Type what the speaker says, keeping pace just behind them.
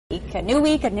A new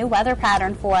week, a new weather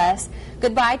pattern for us.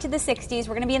 Goodbye to the 60s.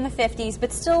 We're going to be in the 50s,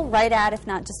 but still right at, if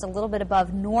not just a little bit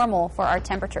above normal for our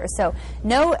temperatures. So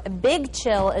no big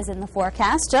chill is in the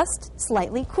forecast, just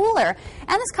slightly cooler.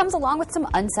 And this comes along with some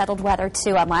unsettled weather,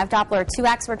 too. On Live Doppler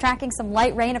 2X, we're tracking some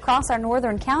light rain across our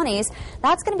northern counties.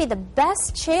 That's going to be the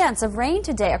best chance of rain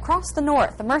today across the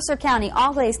north. The Mercer County,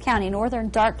 Auglaize County, northern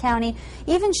Darke County,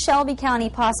 even Shelby County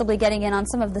possibly getting in on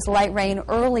some of this light rain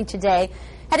early today.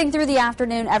 Heading through the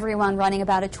afternoon, everyone running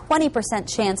about a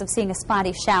 20% chance of seeing a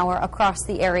spotty shower across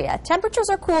the area. Temperatures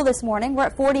are cool this morning. We're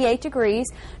at 48 degrees.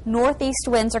 Northeast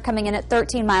winds are coming in at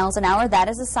 13 miles an hour. That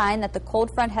is a sign that the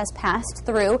cold front has passed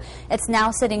through. It's now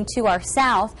sitting to our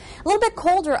south. A little bit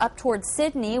colder up towards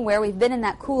Sydney, where we've been in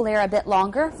that cool air a bit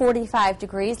longer. 45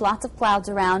 degrees, lots of clouds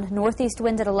around. Northeast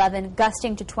wind at 11,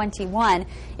 gusting to 21.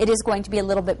 It is going to be a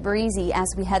little bit breezy as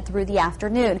we head through the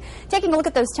afternoon. Taking a look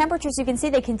at those temperatures, you can see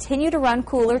they continue to run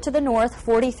cool. Cooler to the north,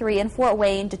 43 in Fort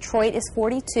Wayne. Detroit is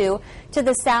 42. To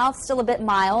the south, still a bit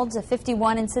mild,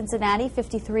 51 in Cincinnati,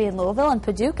 53 in Louisville, and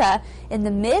Paducah in the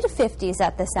mid-50s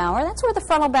at this hour. That's where the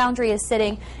frontal boundary is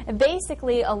sitting,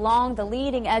 basically along the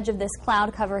leading edge of this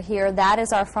cloud cover here. That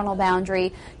is our frontal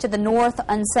boundary. To the north,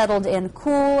 unsettled and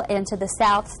cool, and to the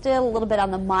south, still a little bit on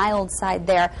the mild side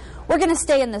there. We're going to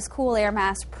stay in this cool air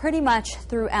mass pretty much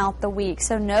throughout the week,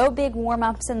 so no big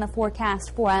warm-ups in the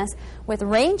forecast for us, with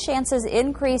rain chances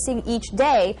increasing each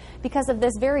day because of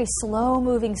this very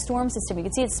slow-moving storm system. You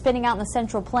can see it spinning out in the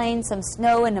Central Plains, some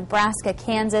snow in Nebraska,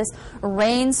 Kansas,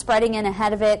 rain spreading in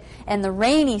ahead of it, and the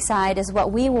rainy side is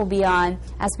what we will be on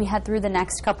as we head through the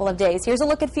next couple of days. Here's a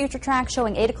look at future tracks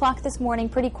showing 8 o'clock this morning,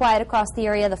 pretty quiet across the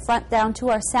area, the front down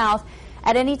to our south.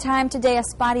 At any time today, a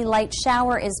spotty light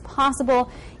shower is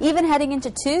possible. Even heading into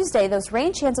Tuesday, those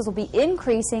rain chances will be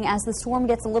increasing as the storm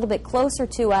gets a little bit closer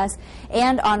to us.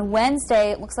 And on Wednesday,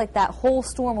 it looks like that whole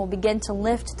storm will begin to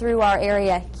lift through our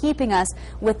area, keeping us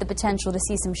with the potential to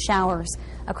see some showers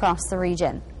across the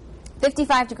region.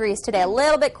 55 degrees today, a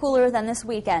little bit cooler than this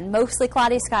weekend. Mostly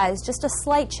cloudy skies, just a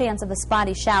slight chance of a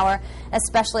spotty shower,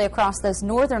 especially across those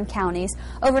northern counties.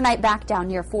 Overnight back down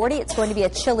near 40. It's going to be a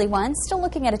chilly one. Still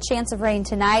looking at a chance of rain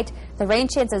tonight. The rain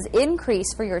chances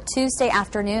increase for your Tuesday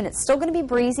afternoon. It's still going to be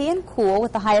breezy and cool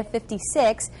with a high of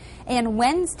 56. And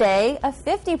Wednesday, a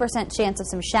 50% chance of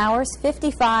some showers,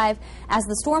 55. As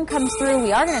the storm comes through,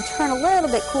 we are going to turn a little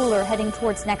bit cooler heading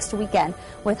towards next weekend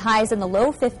with highs in the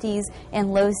low 50s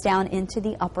and lows down into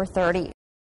the upper 30s.